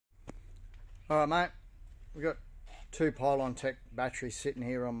Alright mate, we've got two Pylontech batteries sitting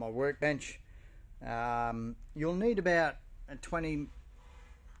here on my workbench. You'll need about a 20,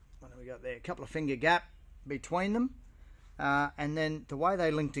 what do we got there, a couple of finger gap between them. And then the way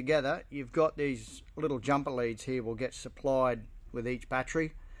they link together, you've got these little jumper leads here will get supplied with each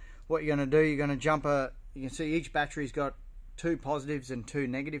battery. What you're going to do, you're going to jumper, you can see each battery's got two positives and two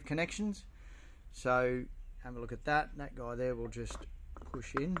negative connections. So have a look at that. That guy there will just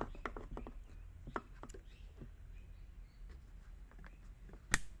push in.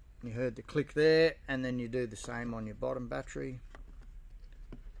 You heard the click there, and then you do the same on your bottom battery.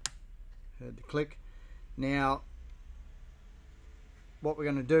 Heard the click. Now, what we're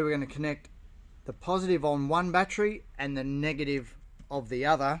going to do, we're going to connect the positive on one battery and the negative of the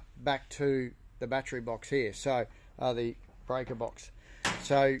other back to the battery box here. So, the breaker box.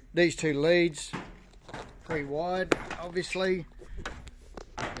 So, these two leads, pretty wide, obviously.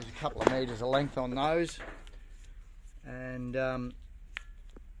 There's a couple of meters of length on those. And,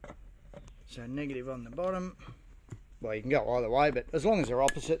 so negative on the bottom. Well, you can go either way, but as long as they're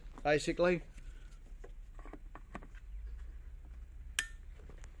opposite, basically.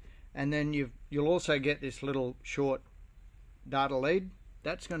 And then you'll also get this little short data lead.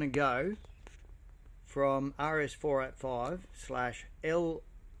 That's going to go from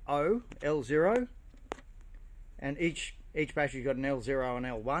RS485/L0, and each battery's got an L0 and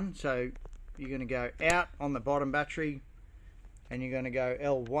L1. So you're going to go out on the bottom battery, and you're going to go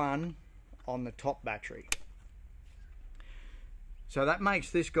L1 on the top battery. So that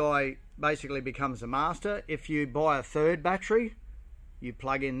makes this guy basically becomes a master. If you buy a third battery, you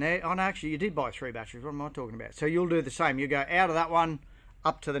plug in there. Oh no, actually you did buy three batteries. What am I talking about? So you'll do the same. You go out of that one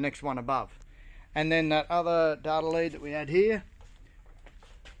up to the next one above. And then that other data lead that we had here,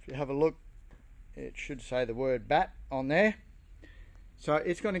 if you have a look, it should say the word BAT on there. So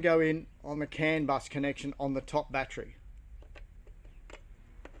it's going to go in on the CAN bus connection on the top battery.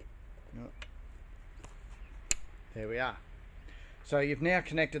 There we are. So you've now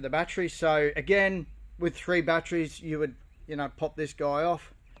connected the battery. So again, with three batteries, you would, pop this guy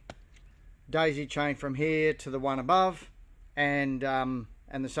off, daisy chain from here to the one above, and the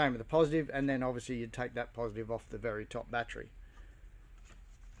same with the positive, and then obviously you'd take that positive off the very top battery.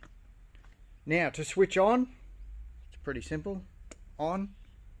 Now to switch on, it's pretty simple. On,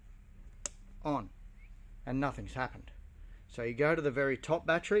 and nothing's happened. So you go to the very top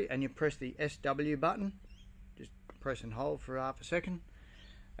battery and you press the SW button. Press and hold for half a second,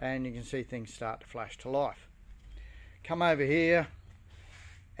 and you can see things start to flash to life. Come over here,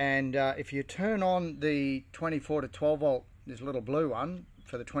 and if you turn on the 24 to 12 volt, this little blue one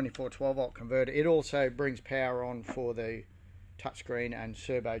for the 24 12 volt converter, it also brings power on for the touchscreen and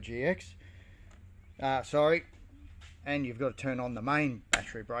Turbo GX. And you've got to turn on the main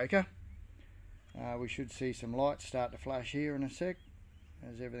battery breaker. We should see some lights start to flash here in a sec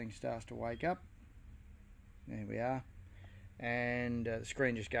as everything starts to wake up. There we are, and the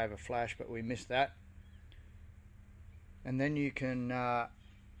screen just gave a flash, but we missed that. And then you can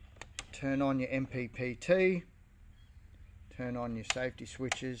turn on your MPPT, turn on your safety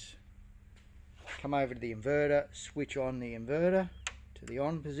switches, come over to the inverter, switch on the inverter to the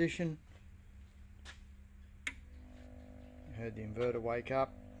on position. You heard the inverter wake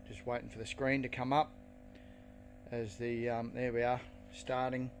up, just waiting for the screen to come up as the, there we are,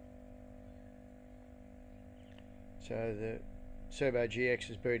 starting. So the Turbo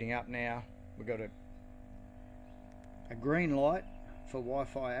GX is booting up now. We've got a green light for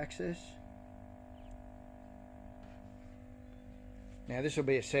Wi-Fi access. Now this will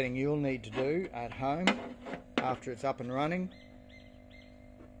be a setting you'll need to do at home after it's up and running.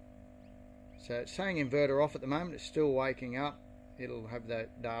 So it's saying inverter off at the moment. It's still waking up. It'll have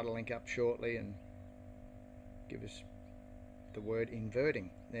that data link up shortly and give us the word inverting.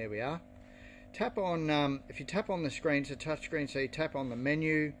 There we are. Tap on, if you tap on the screen, it's a touch screen, so you tap on the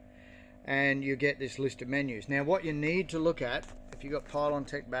menu and you get this list of menus. Now what you need to look at, if you've got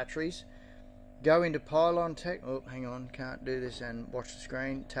Pylontech batteries, go into Pylontech, oh hang on, can't do this and watch the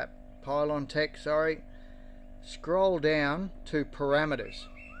screen, tap Pylontech, sorry, scroll down to parameters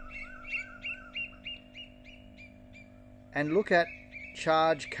and look at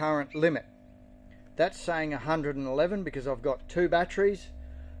charge current limit. That's saying 111 because I've got two batteries.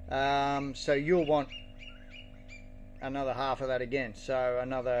 So you'll want another half of that again, so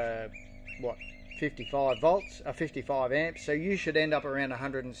another 55 volts, 55 amps, so you should end up around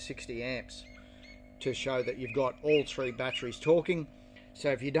 160 amps to show that you've got all three batteries talking. So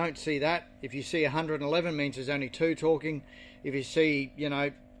if you don't see that, if you see 111 means there's only two talking. If you see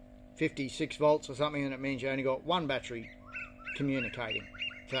 56 volts or something, then it means you only got one battery communicating,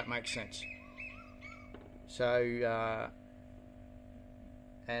 if that makes sense. So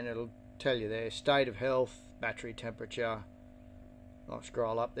and it'll tell you there state of health, battery temperature. I'll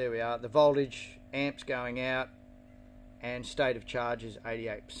scroll up, there we are, the voltage, amps going out, and state of charge is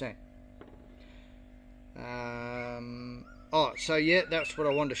 88%. So yeah, that's what I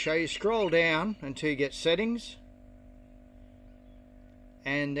wanted to show you. Scroll down until you get settings,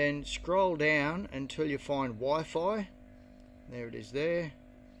 and then scroll down until you find Wi-Fi. There it is there.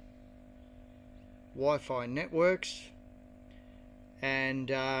 Wi-Fi networks. And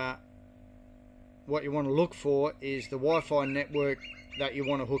what you want to look for is the Wi-Fi network that you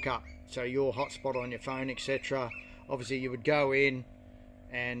want to hook up. So your hotspot on your phone, etc. Obviously you would go in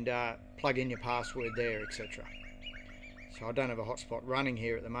and plug in your password there, etc. So I don't have a hotspot running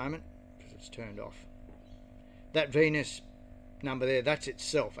here at the moment because it's turned off. That Venus number there, that's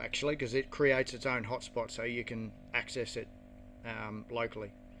itself actually, because it creates its own hotspot so you can access it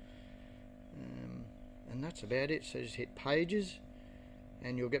locally. And that's about it. So just hit pages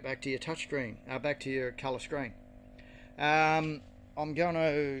and you'll get back to your touch screen, back to your colour screen. I'm going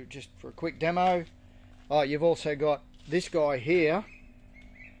to, just for a quick demo, you've also got this guy here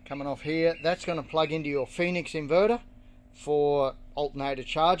coming off here. That's going to plug into your Phoenix inverter for alternator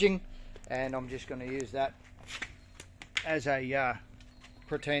charging, and I'm just going to use that as a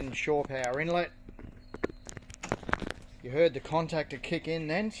pretend shore power inlet. You heard the contactor kick in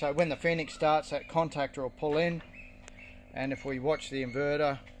then, so when the Phoenix starts, that contactor will pull in, and if we watch the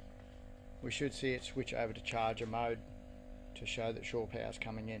inverter we should see it switch over to charger mode to show that shore power is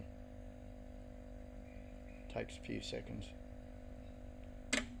coming in. Takes a few seconds.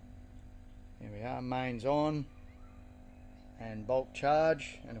 Here we are, mains on and bulk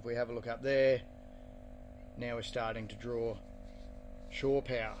charge, and if we have a look up there, now we're starting to draw shore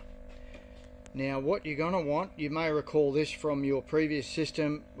power. Now what you're going to want, you may recall this from your previous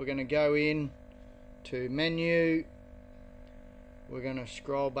system, we're going to go in to menu, we're going to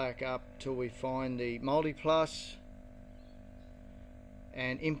scroll back up till we find the multi-plus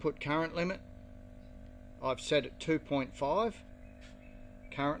and input current limit. I've set it 2.5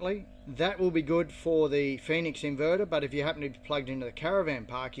 currently. That will be good for the Phoenix inverter, but if you happen to be plugged into the caravan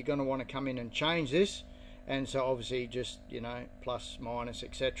park, you're going to want to come in and change this, and so obviously just, you know, plus, minus,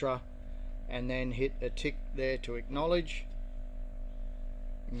 etc., and then hit a tick there to acknowledge.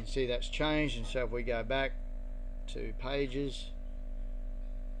 You can see that's changed, and so if we go back to pages,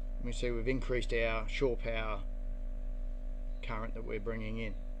 we see we've increased our shore power current that we're bringing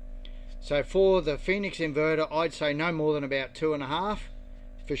in. So for the Phoenix inverter, I'd say no more than about 2.5.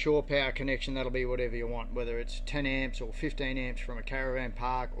 For shore power connection, that'll be whatever you want, whether it's 10 amps or 15 amps from a caravan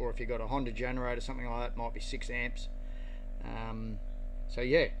park, or if you've got a Honda generator, something like that, might be 6 amps. So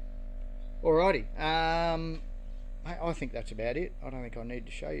yeah, alrighty. I think that's about it. I don't think I need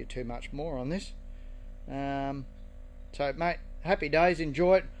to show you too much more on this. So mate, happy days,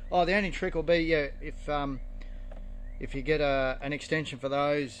 enjoy it. Oh, the only trick will be, yeah, if you get an extension for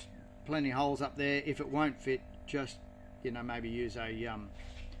those, plenty of holes up there. If it won't fit, just, you know, maybe use a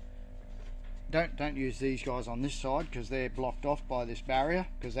don't use these guys on this side because they're blocked off by this barrier,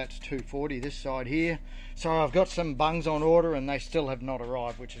 because that's 240 this side here. So I've got some bungs on order and they still have not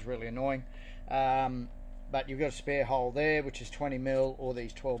arrived, which is really annoying. But you've got a spare hole there which is 20mm, or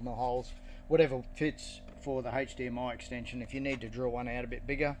these 12mm holes, whatever fits for the HDMI extension. If you need to drill one out a bit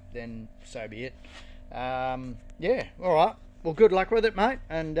bigger, then so be it. Yeah, alright, well good luck with it, mate,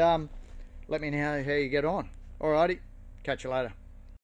 and let me know how you get on. Alrighty, catch you later.